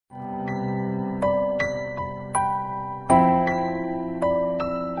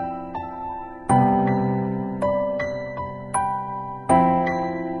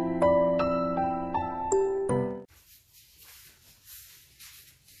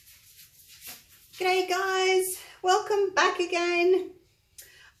G'day guys, welcome back again.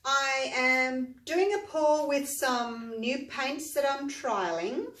 I am doing a pour with some new paints that I'm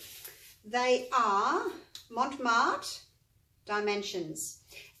trialing. They are Mont Marte Dimensions,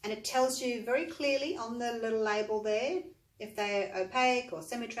 and it tells you very clearly on the little label there if they're opaque or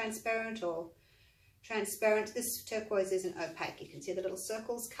semi-transparent or transparent. This turquoise isn't opaque. You can see the little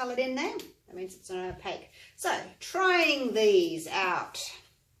circles coloured in there. That means it's not opaque. So, trying these out.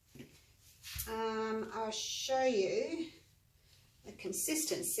 I'll show you the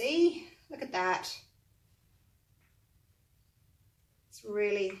consistency. Look at that. It's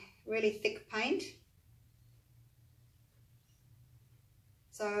really, really thick paint.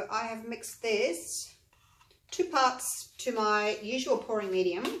 So I have mixed this 2 parts to my usual pouring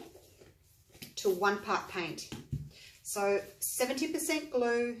medium to 1 part paint. So 70%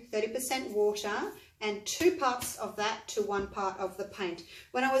 glue, 30% water, and 2 parts of that to 1 part of the paint.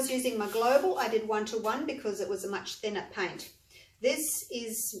 When I was using my global, I did 1:1 because it was a much thinner paint. This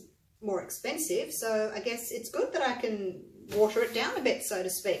is more expensive, so I guess it's good that I can water it down a bit, so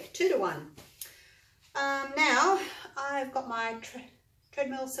to speak, 2:1. Now, I've got my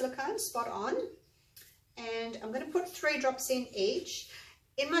treadmill silicone spot on, and I'm going to put 3 drops in each.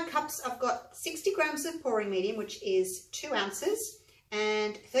 In my cups, I've got 60 grams of pouring medium, which is 2 ounces,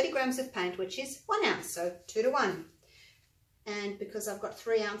 and 30 grams of paint, which is 1 ounce, so 2:1. And because I've got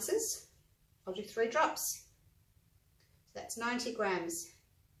 3 ounces, I'll do 3 drops. So that's 90 grams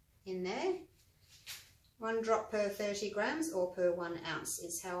in there. 1 drop per 30 grams or per 1 ounce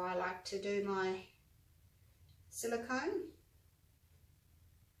is how I like to do my silicone.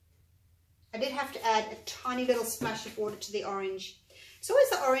 I did have to add a tiny little splash of water to the orange. It's always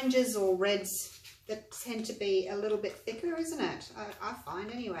the oranges or reds that tend to be a little bit thicker, isn't it? I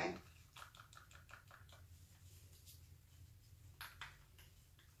find anyway.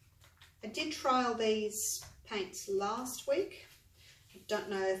 I did trial these paints last week. I don't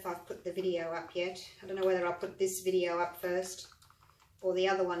know if I've put the video up yet. I don't know whether I'll put this video up first or the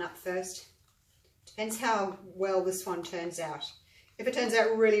other one up first. Depends how well this one turns out. If it turns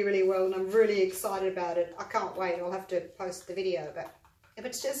out really, really well and I'm really excited about it, I can't wait. I'll have to post the video. But if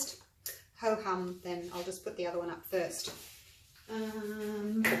it's just ho-hum, then I'll just put the other one up first.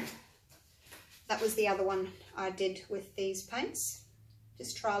 That was the other one I did with these paints.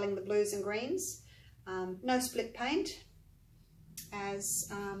 Just trialing the blues and greens. No split paint,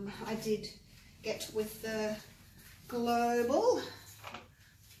 as I did get with the global.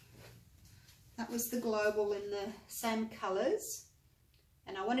 That was the global in the same colours.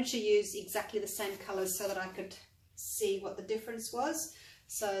 And I wanted to use exactly the same colours so that I could see what the difference was.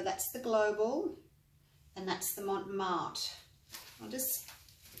 So that's the global and that's the Mont Marte. I'll just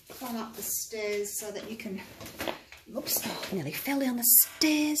climb up the stairs so that you can, oops, oh, nearly fell down the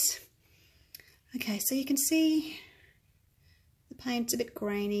stairs. Okay, so you can see the paint's a bit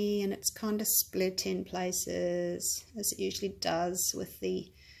grainy and it's kind of split in places, as it usually does with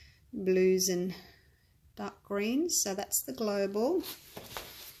the blues and dark greens. So that's the global.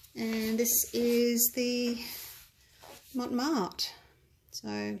 And this is the Mont Marte.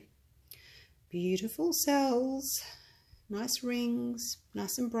 So beautiful cells, nice rings,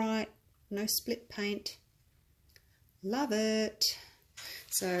 nice and bright, no split paint. Love it.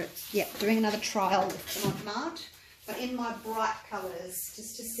 So yeah, doing another trial with the Mont Marte, but in my bright colours,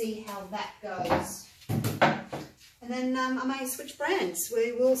 just to see how that goes. And then I may switch brands.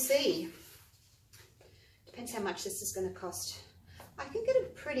 We will see. Depends how much this is going to cost. I can get a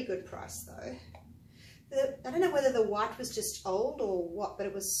pretty good price though. I don't know whether the white was just old or what, but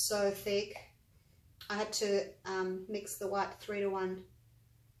it was so thick. I had to mix the white 3:1.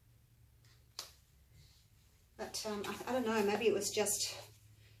 But I don't know, maybe it was just,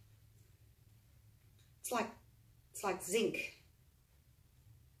 it's like zinc.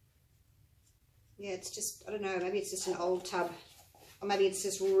 Yeah, it's just, I don't know, maybe it's just an old tub. Or maybe it's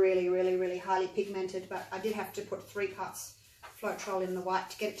just really, really, really highly pigmented, but I did have to put 3 parts Floetrol in the white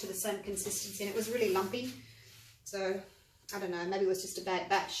to get it to the same consistency, and it was really lumpy. So, I don't know, maybe it was just a bad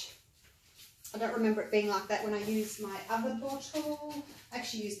batch. I don't remember it being like that when I used my other bottle. I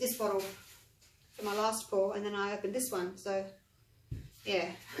actually used this bottle for my last pour, and then I opened this one. So,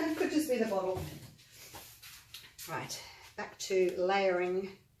 yeah, it could just be the bottle. Right, back to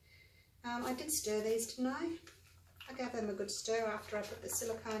layering. I did stir these, didn't I? I gave them a good stir after I put the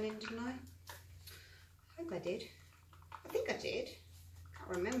silicone in, didn't I? I hope I did. I think I did.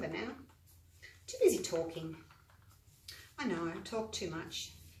 Can't remember now. Too busy talking. I know, I talk too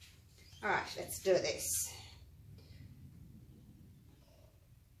much. Alright, let's do this.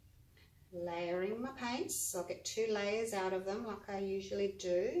 Layering my paints. I'll get 2 layers out of them like I usually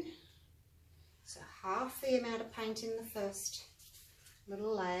do. So half the amount of paint in the first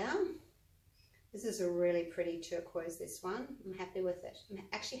little layer. This is a really pretty turquoise, this one. I'm happy with it. I'm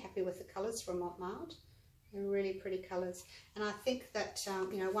actually happy with the colours from Mont Marte. They're really pretty colours. And I think that,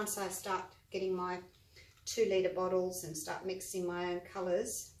 you know, once I start getting my 2 litre bottles and start mixing my own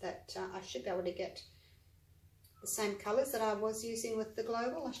colours, that I should be able to get the same colours that I was using with the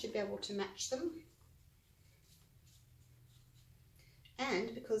global. I should be able to match them.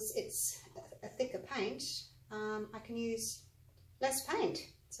 And because it's a thicker paint, I can use less paint.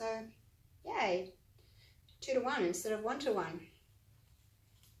 So, yay, 2 to 1 instead of 1 to 1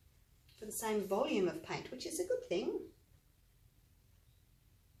 for the same volume of paint, which is a good thing.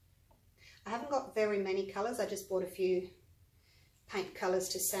 I haven't got very many colours. I just bought a few paint colours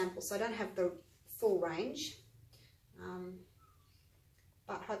to sample, so I don't have the full range.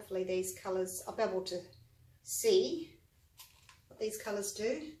 But hopefully these colours, I'll be able to see what these colours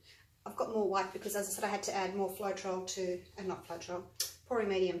do. I've got more white because, as I said, I had to add more Floetrol to, not Floetrol, pouring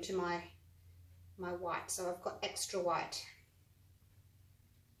medium to my white, so I've got extra white.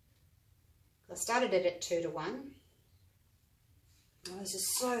 I started it at 2 to 1. Oh, this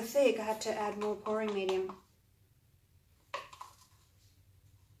is so thick, I had to add more pouring medium.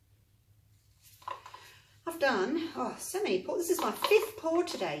 I've done, oh, so many pours. This is my 5th pour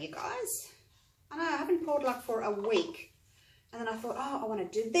today, you guys. I know, I haven't poured like for a week. And then I thought, oh, I want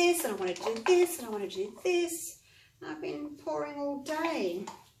to do this, and I want to do this, and I want to do this. And I've been pouring all day.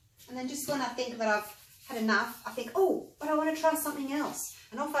 And then just when I think that I've had enough, I think, oh, but I want to try something else.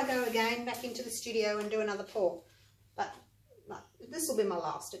 And off I go again, back into the studio and do another pour. But this will be my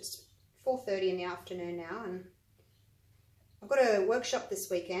last. It's 4:30 in the afternoon now, and I've got a workshop this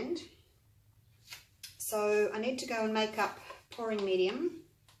weekend. So I need to go and make up pouring medium.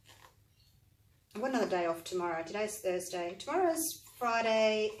 I've got another day off tomorrow. Today's Thursday. Tomorrow's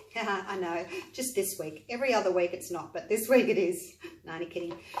Friday. I know, just this week. Every other week it's not, but this week it is. No, only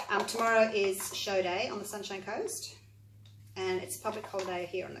kidding. Tomorrow is show day on the Sunshine Coast, and it's a public holiday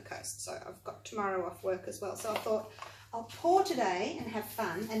here on the coast. So I've got tomorrow off work as well. So I thought I'll pour today and have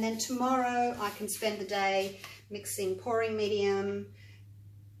fun, and then tomorrow I can spend the day mixing pouring medium,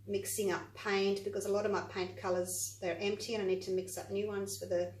 mixing up paint, because a lot of my paint colours, they're empty, and I need to mix up new ones for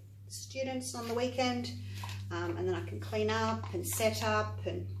the students on the weekend. And then I can clean up and set up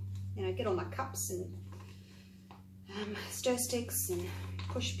and, you know, get all my cups and stir sticks and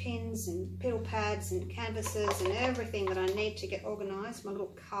push pins and pedal pads and canvases and everything that I need to get organised. My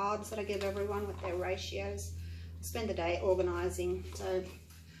little cards that I give everyone with their ratios. I'll spend the day organising. So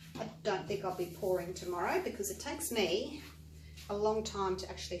I don't think I'll be pouring tomorrow because it takes me a long time to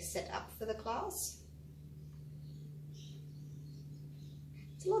actually set up for the class.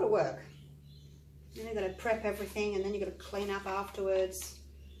 It's a lot of work. Then you've got to prep everything, and then you've got to clean up afterwards.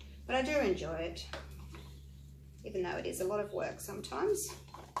 But I do enjoy it, even though it is a lot of work sometimes.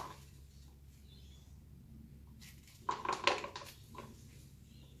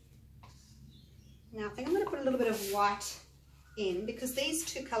 Now I think I'm going to put a little bit of white in, because these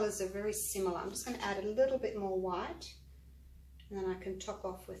two colours are very similar. I'm just going to add a little bit more white, and then I can top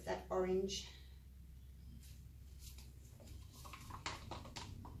off with that orange.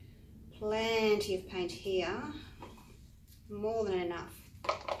 Plenty of paint here, more than enough.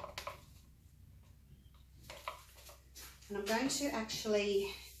 And I'm going to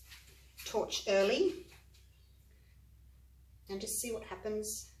actually torch early and just see what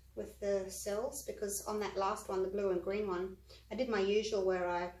happens with the cells, because on that last one, the blue and green one, I did my usual where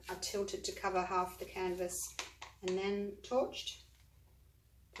I tilted to cover half the canvas and then torched.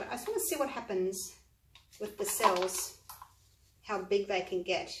 But I just want to see what happens with the cells, how big they can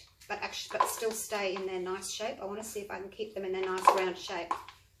get. But still stay in their nice shape. I want to see if I can keep them in their nice round shape.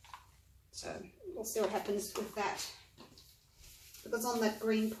 So we'll see what happens with that. Because on that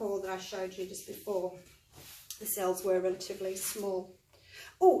green pour that I showed you just before, the cells were relatively small.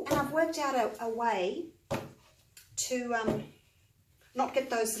 Oh, and I've worked out a way to not get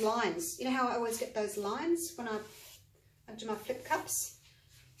those lines. You know how I always get those lines when I do my flip cups?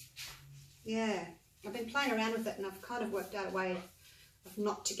 Yeah, I've been playing around with it, and I've kind of worked out a way of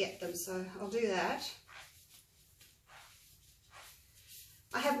not to get them, so I'll do that.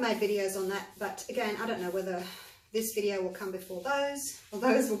 I have made videos on that, but again, I don't know whether this video will come before those, or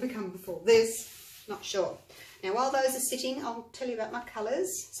those will become before this, not sure. Now while those are sitting, I'll tell you about my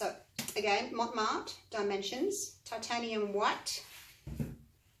colours. So again, Mont Marte Dimensions, titanium white,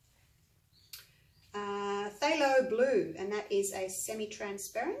 phthalo blue, and that is a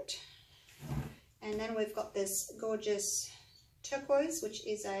semi-transparent. And then we've got this gorgeous turquoise, which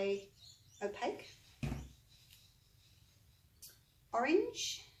is a opaque,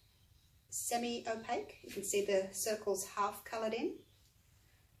 orange, semi-opaque. You can see the circles half coloured in.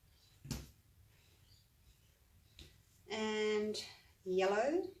 And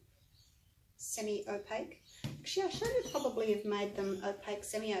yellow, semi-opaque. Actually, I should have probably have made them opaque,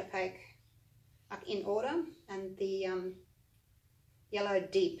 semi-opaque, like in order. And the yellow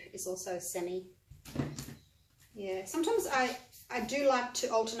deep is also semi. Yeah, sometimes I do like to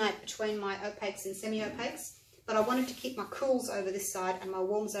alternate between my opaques and semi-opaques, but I wanted to keep my cools over this side and my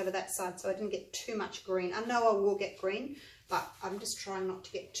warms over that side so I didn't get too much green. I know I will get green, but I'm just trying not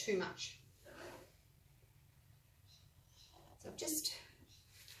to get too much. So I've just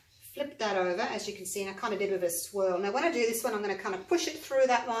flipped that over, as you can see, and I kind of did with a swirl. Now when I do this one, I'm going to kind of push it through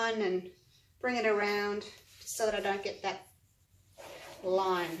that one and bring it around just so that I don't get that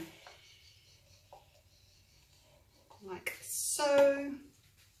line. Like so.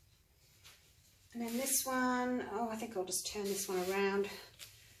 And then this one, oh, I think I'll just turn this one around.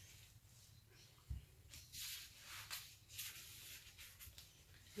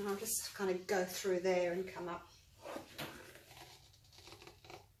 And I'll just kind of go through there and come up.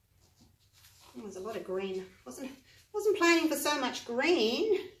 Oh, there's a lot of green. Wasn't planning for so much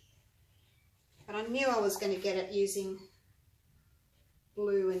green, but I knew I was going to get it using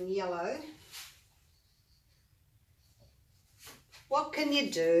blue and yellow. What can you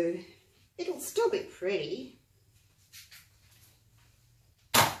do? It'll still be pretty.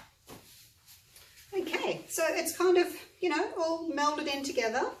 Okay, so it's kind of, you know, all melded in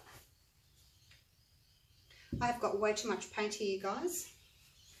together. I've got way too much paint here, you guys,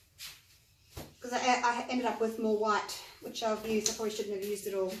 because I ended up with more white, which I've used. I probably shouldn't have used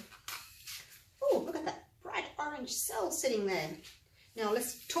it all. Oh, look at that bright orange cell sitting there. Now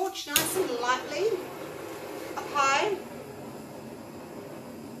let's torch nice and lightly up high.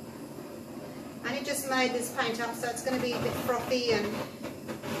 I only just made this paint up, so it's going to be a bit frothy and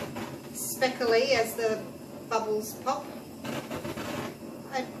speckly as the bubbles pop.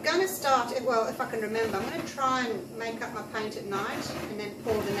 I'm going to start, well, if I can remember, I'm going to try and make up my paint at night and then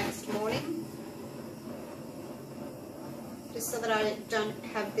pour the next morning, just so that I don't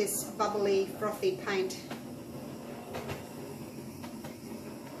have this bubbly, frothy paint.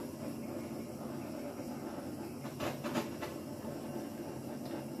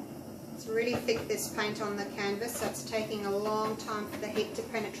 It's really thick, this paint on the canvas, so it's taking a long time for the heat to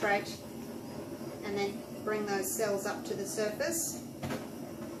penetrate and then bring those cells up to the surface.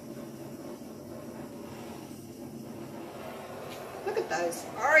 Look at those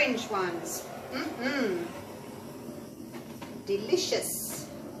orange ones. Delicious.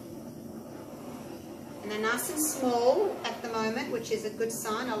 And they're nice and small at the moment, which is a good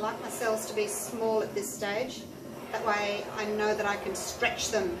sign. I like my cells to be small at this stage. That way I know that I can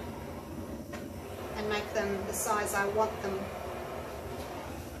stretch them and make them the size I want them.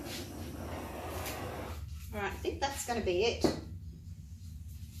 Alright, I think that's going to be it.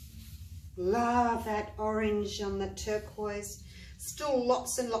 Love that orange on the turquoise. Still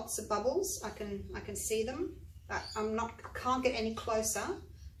lots and lots of bubbles. I can see them, but I can't get any closer.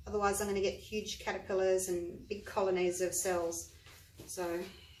 Otherwise I'm going to get huge caterpillars and big colonies of cells. So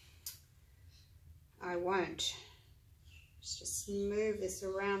I won't. Just move this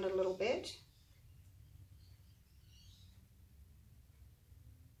around a little bit.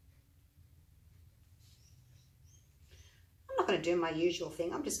 I'm not going to do my usual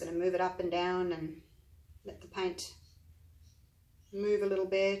thing. I'm just going to move it up and down and let the paint move a little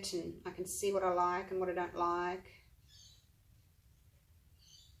bit, and I can see what I like and what I don't like.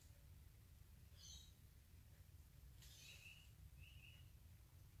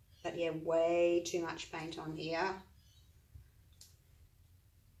 But yeah, way too much paint on here.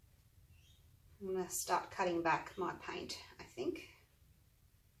 I'm going to start cutting back my paint, I think.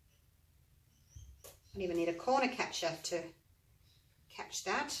 I don't even need a corner catcher to catch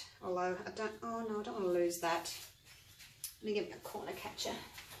that, although I don't, oh no, I don't want to lose that. Let me get my corner catcher.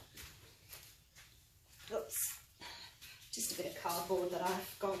 Oops, just a bit of cardboard that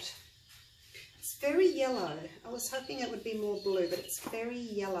I've got. It's very yellow. I was hoping it would be more blue, but it's very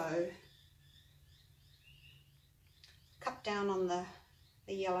yellow. Cut down on the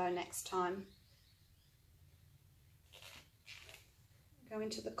yellow next time. Go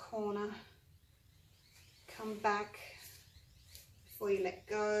into the corner, come back before you let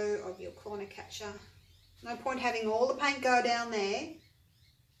go of your corner catcher. No point having all the paint go down there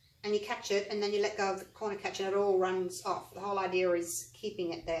and you catch it and then you let go of the corner catcher and it all runs off. The whole idea is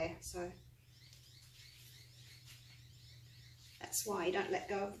keeping it there. So that's why you don't let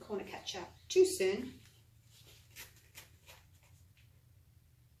go of the corner catcher too soon.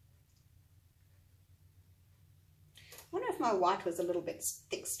 I wonder if my white was a little bit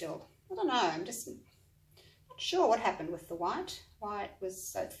thick still. I don't know, I'm just not sure what happened with the white, why it was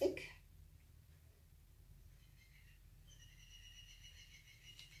so thick.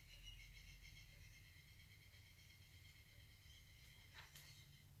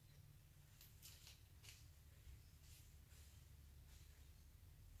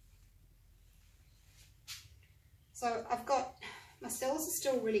 So I've got, my cells are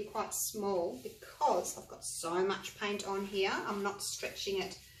still really quite small because I've got so much paint on here. I'm not stretching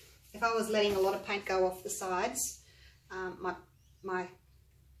it. If I was letting a lot of paint go off the sides, my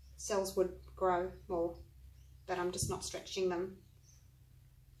cells would grow more, but I'm just not stretching them.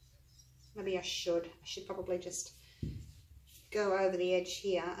 Maybe I should probably just go over the edge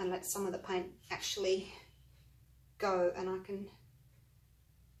here and let some of the paint actually go, and I can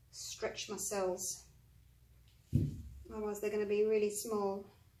stretch my cells. Otherwise they're going to be really small.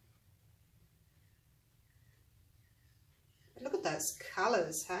 But look at those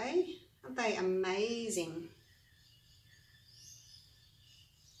colours, hey? Aren't they amazing?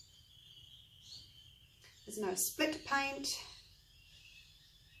 There's no split paint.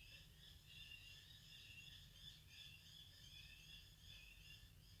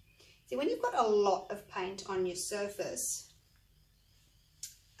 See, when you've got a lot of paint on your surface,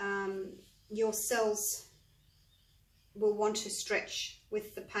 your cells will want to stretch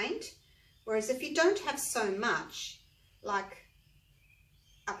with the paint, whereas if you don't have so much, like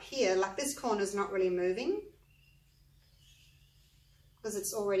up here, like this corner's not really moving because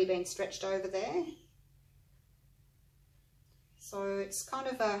it's already been stretched over there. So it's kind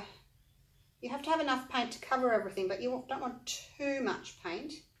of a, you have to have enough paint to cover everything, but you don't want too much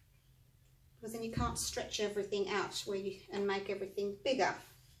paint because then you can't stretch everything out and make everything bigger.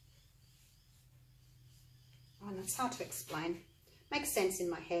 Oh, and it's hard to explain. Makes sense in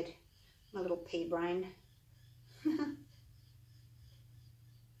my head, my little pea brain.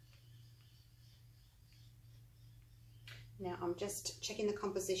 Now I'm just checking the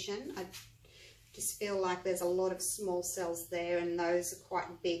composition. I just feel like there's a lot of small cells there and those are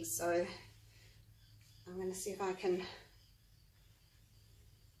quite big, so I'm going to see if I can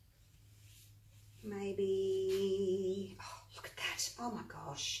maybe, oh, look at that, oh my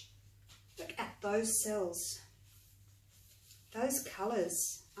gosh, look at those cells. Those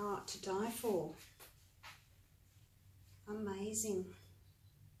colours are to die for. Amazing.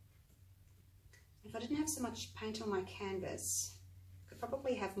 If I didn't have so much paint on my canvas, I could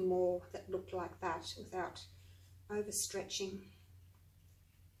probably have more that looked like that without overstretching.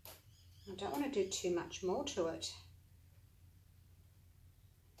 I don't want to do too much more to it,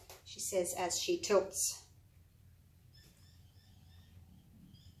 she says as she tilts.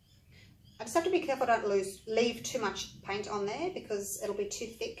 I just have to be careful I don't leave too much paint on there because it'll be too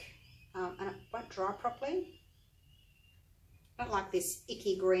thick and it won't dry properly. I don't like this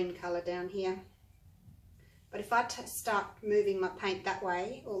icky green colour down here. But if I start moving my paint that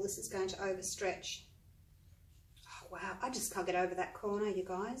way, all this is going to overstretch. Oh wow, I just can't get over that corner, you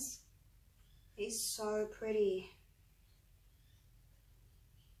guys. It's so pretty.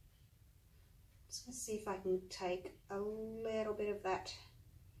 Just going to see if I can take a little bit of that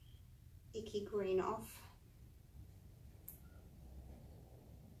icky green off.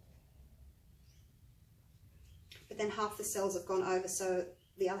 But then half the cells have gone over, so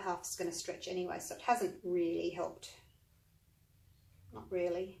the other half is going to stretch anyway, so it hasn't really helped. Not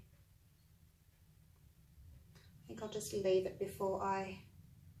really. I think I'll just leave it before I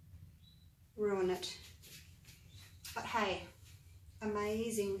ruin it. But hey,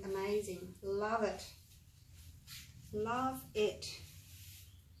 amazing, amazing. Love it. Love it.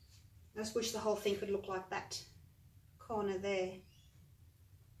 I just wish the whole thing could look like that corner there.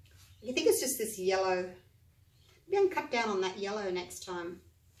 You think it's just this yellow? Maybe I can cut down on that yellow next time.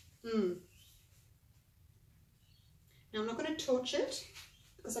 Now I'm not going to torch it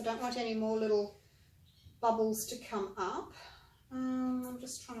because I don't want any more little bubbles to come up. I'm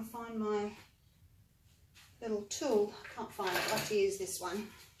just trying to find my little tool. I can't find it. I have to use this one.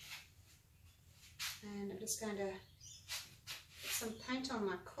 And I'm just going to put some paint on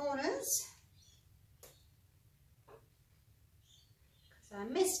my corners because I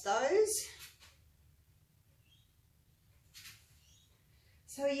missed those.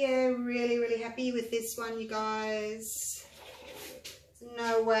 So yeah, really, really happy with this one, you guys. There's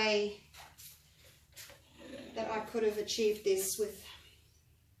no way that I could have achieved this with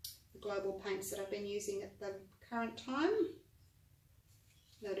the global paints that I've been using at the current time.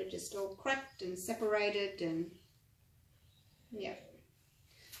 That are just all cracked and separated and yeah.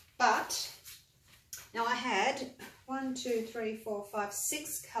 But now I had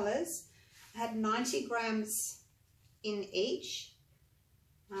 6 colours. I had 90 grams in each.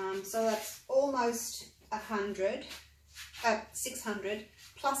 So that's almost 600,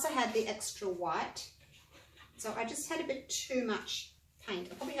 plus I had the extra white. So I just had a bit too much paint.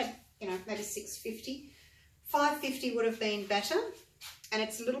 I probably had, you know, maybe 650. 550 would have been better, and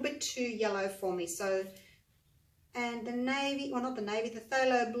it's a little bit too yellow for me. So, and the navy, well, not the navy, the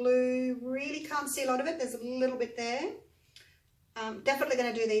phthalo blue, really can't see a lot of it. There's a little bit there. Definitely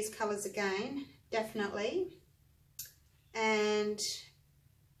going to do these colours again, definitely. And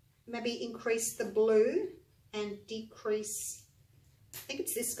maybe increase the blue and decrease, I think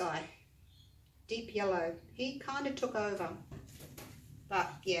it's this guy, deep yellow. He kind of took over, but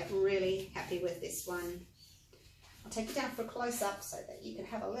yeah, really happy with this one. I'll take it down for a close-up so that you can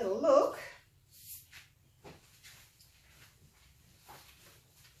have a little look.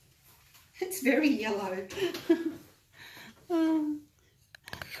 It's very yellow.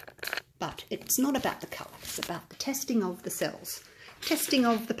 But it's not about the colour, it's about the testing of the cells, testing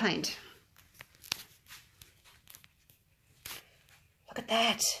of the paint. Look at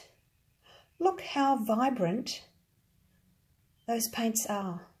that. Look how vibrant those paints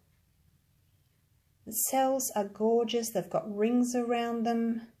are. The cells are gorgeous. They've got rings around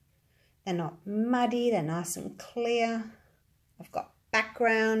them. They're not muddy. They're nice and clear. I've got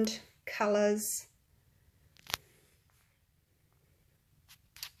background colours.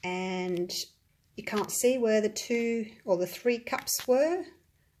 And you can't see where the 2 or the 3 cups were.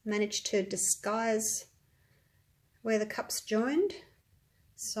 Managed to disguise where the cups joined.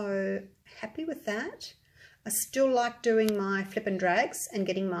 So happy with that. I still like doing my flip and drags and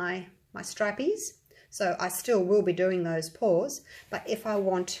getting my stripies. So I still will be doing those pours. But if I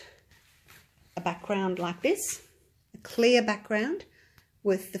want a background like this, a clear background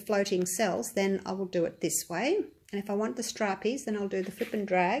with the floating cells, then I will do it this way. And if I want the stripies, then I'll do the flip and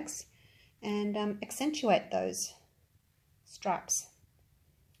drags and accentuate those stripes.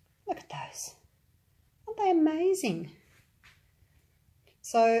 Look at those. Aren't they amazing?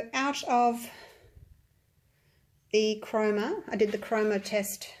 So out of the chroma, I did the chroma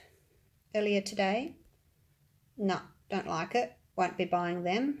test earlier today. No, don't like it. Won't be buying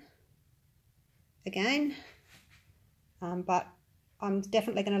them again. But I'm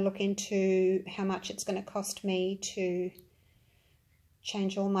definitely going to look into how much it's going to cost me to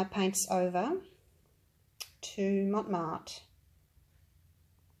change all my paints over to Mont Marte.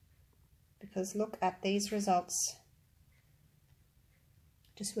 Because look at these results.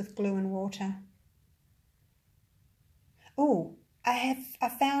 Just with glue and water. Oh, I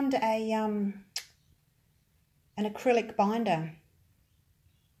found a an acrylic binder.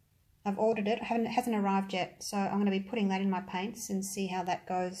 I've ordered it. It hasn't arrived yet, so I'm going to be putting that in my paints and see how that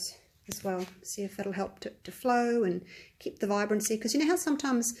goes as well. See if it'll help to flow and keep the vibrancy. Because you know how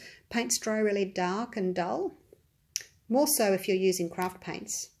sometimes paints dry really dark and dull? More so if you're using craft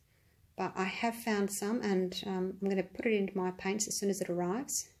paints. But I have found some, and I'm going to put it into my paints as soon as it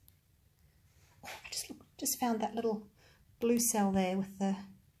arrives. Oh, I just found that little blue cell there with the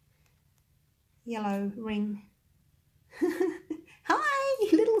yellow ring. Hi,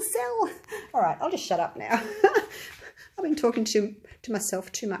 little cell. All right, I'll just shut up now. I've been talking to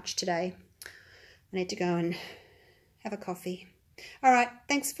myself too much today. I need to go and have a coffee. All right,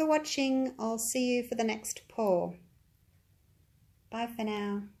 thanks for watching. I'll see you for the next pour. Bye for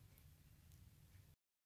now.